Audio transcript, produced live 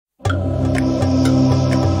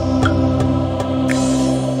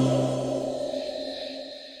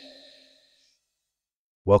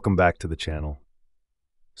Welcome back to the channel.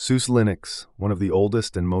 SUSE Linux, one of the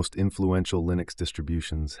oldest and most influential Linux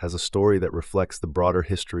distributions, has a story that reflects the broader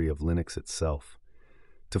history of Linux itself.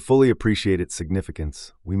 To fully appreciate its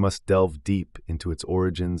significance, we must delve deep into its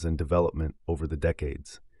origins and development over the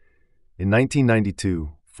decades. In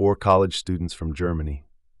 1992, four college students from Germany,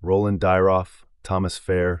 Roland Dyroff, Thomas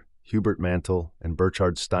Fair, Hubert Mantel, and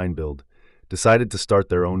Burchard Steinbild, decided to start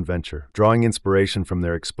their own venture. Drawing inspiration from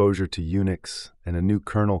their exposure to Unix and a new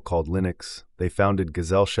kernel called Linux, they founded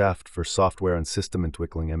Gesellschaft für Software und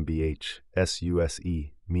Systementwicklung MBH,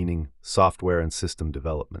 SUSE, meaning Software and System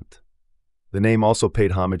Development. The name also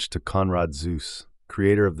paid homage to Konrad Zuse,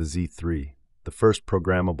 creator of the Z3, the first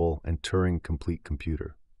programmable and Turing-complete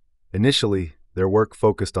computer. Initially, their work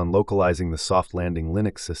focused on localizing the soft landing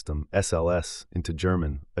Linux system, SLS, into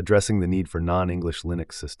German, addressing the need for non-English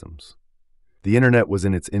Linux systems. The Internet was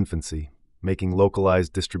in its infancy, making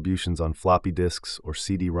localized distributions on floppy disks or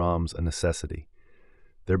CD-ROMs a necessity.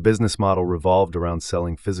 Their business model revolved around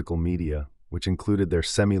selling physical media, which included their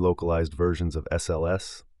semi-localized versions of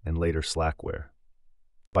SLS and later Slackware.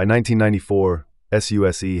 By 1994,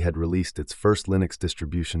 SUSE had released its first Linux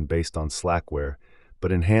distribution based on Slackware,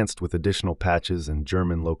 but enhanced with additional patches and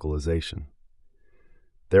German localization.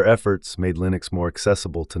 Their efforts made Linux more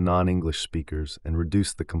accessible to non-English speakers and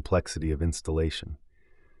reduced the complexity of installation.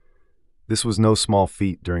 This was no small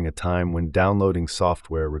feat during a time when downloading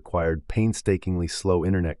software required painstakingly slow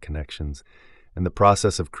internet connections, and the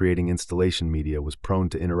process of creating installation media was prone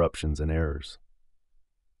to interruptions and errors.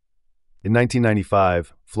 In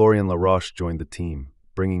 1995, Florian Laroche joined the team,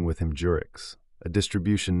 bringing with him Jurix, a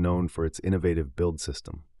distribution known for its innovative build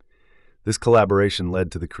system. This collaboration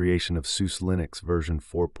led to the creation of SUSE Linux version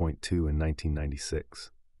 4.2 in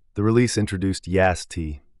 1996. The release introduced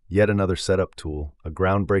YaST, yet another setup tool, a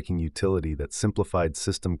groundbreaking utility that simplified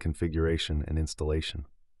system configuration and installation.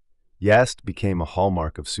 YaST became a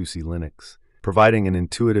hallmark of SUSE Linux, providing an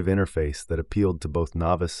intuitive interface that appealed to both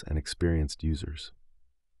novice and experienced users.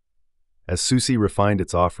 As SUSE refined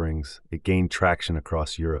its offerings, it gained traction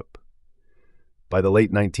across Europe. By the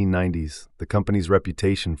late 1990s, the company's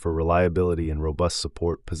reputation for reliability and robust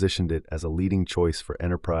support positioned it as a leading choice for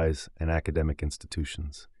enterprise and academic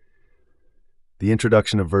institutions. The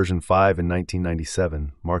introduction of version 5 in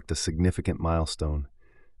 1997 marked a significant milestone,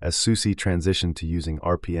 as SUSE transitioned to using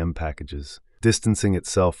RPM packages, distancing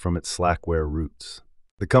itself from its Slackware roots.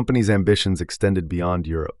 The company's ambitions extended beyond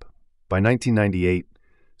Europe. By 1998,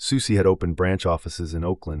 SUSE had opened branch offices in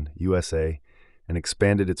Oakland, USA, and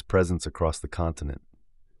expanded its presence across the continent.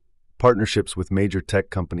 Partnerships with major tech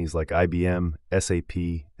companies like IBM,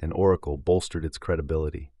 SAP, and Oracle bolstered its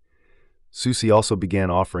credibility. SUSE also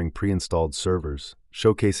began offering pre-installed servers,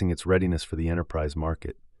 showcasing its readiness for the enterprise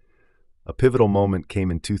market. A pivotal moment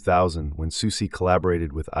came in 2000 when SUSE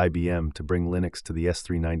collaborated with IBM to bring Linux to the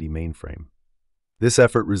S390 mainframe. This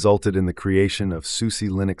effort resulted in the creation of SUSE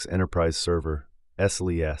Linux Enterprise Server,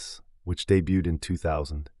 SLES, which debuted in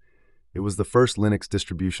 2000. It was the first Linux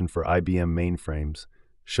distribution for IBM mainframes,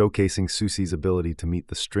 showcasing SUSE's ability to meet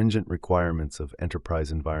the stringent requirements of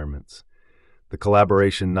enterprise environments. The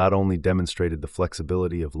collaboration not only demonstrated the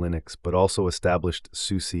flexibility of Linux, but also established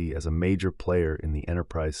SUSE as a major player in the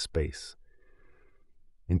enterprise space.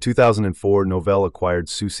 In 2004, Novell acquired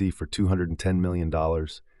SUSE for $210 million,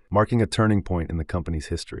 marking a turning point in the company's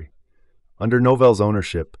history. Under Novell's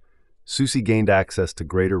ownership, SUSE gained access to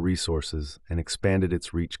greater resources and expanded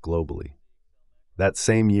its reach globally. That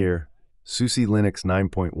same year, SUSE Linux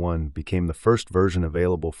 9.1 became the first version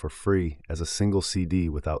available for free as a single CD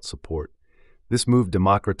without support. This move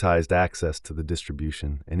democratized access to the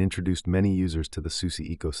distribution and introduced many users to the SUSE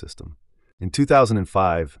ecosystem. In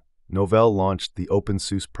 2005, Novell launched the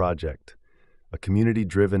openSUSE project, a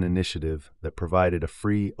community-driven initiative that provided a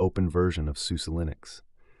free, open version of SUSE Linux.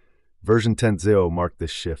 Version 10.0 marked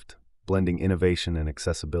this shift, blending innovation and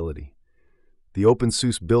accessibility. The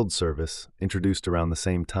openSUSE build service, introduced around the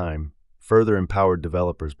same time, further empowered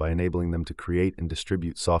developers by enabling them to create and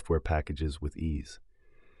distribute software packages with ease.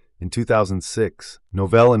 In 2006,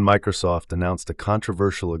 Novell and Microsoft announced a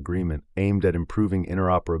controversial agreement aimed at improving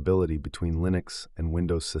interoperability between Linux and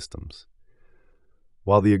Windows systems.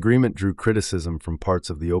 While the agreement drew criticism from parts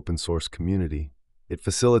of the open-source community, it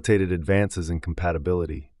facilitated advances in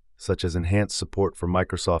compatibility, such as enhanced support for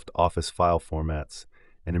Microsoft Office file formats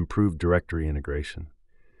and improved directory integration.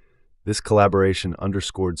 This collaboration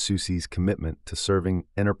underscored SUSE's commitment to serving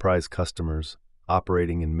enterprise customers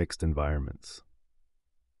operating in mixed environments.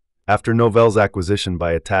 After Novell's acquisition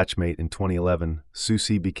by Attachmate in 2011,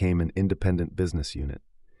 SUSE became an independent business unit.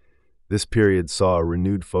 This period saw a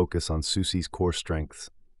renewed focus on SUSE's core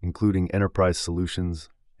strengths, including enterprise solutions,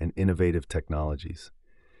 and innovative technologies.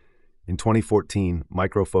 In 2014,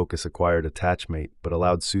 Micro Focus acquired Attachmate but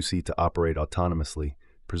allowed SUSE to operate autonomously,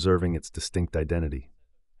 preserving its distinct identity.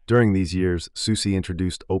 During these years, SUSE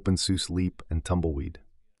introduced openSUSE Leap and Tumbleweed.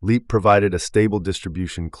 Leap provided a stable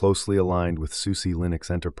distribution closely aligned with SUSE Linux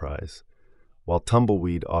Enterprise, while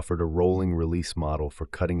Tumbleweed offered a rolling release model for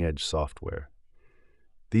cutting-edge software.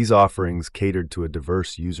 These offerings catered to a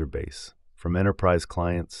diverse user base, from enterprise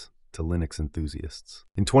clients to Linux enthusiasts.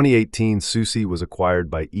 In 2018, SUSE was acquired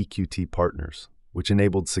by EQT Partners, which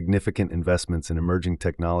enabled significant investments in emerging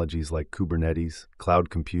technologies like Kubernetes, cloud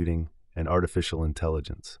computing, and artificial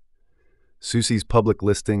intelligence. SUSE's public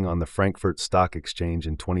listing on the Frankfurt Stock Exchange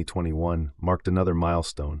in 2021 marked another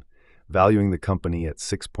milestone, valuing the company at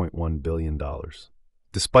 $6.1 billion.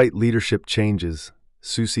 Despite leadership changes,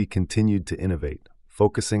 SUSE continued to innovate,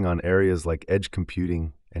 focusing on areas like edge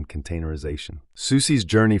computing and containerization. SUSE's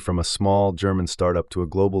journey from a small German startup to a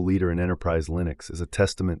global leader in enterprise Linux is a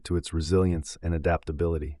testament to its resilience and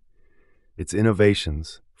adaptability. Its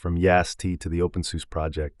innovations, from YaST to the openSUSE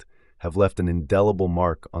project, have left an indelible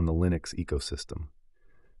mark on the Linux ecosystem.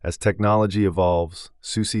 As technology evolves,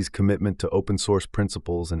 SUSE's commitment to open-source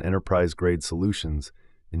principles and enterprise-grade solutions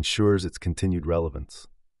ensures its continued relevance.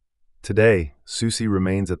 Today, SUSE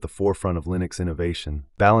remains at the forefront of Linux innovation,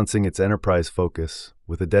 balancing its enterprise focus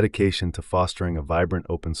with a dedication to fostering a vibrant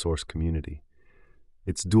open-source community.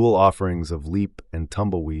 Its dual offerings of Leap and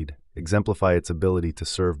Tumbleweed exemplify its ability to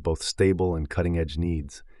serve both stable and cutting-edge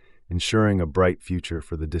needs, ensuring a bright future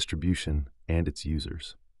for the distribution and its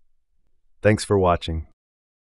users. Thanks for watching.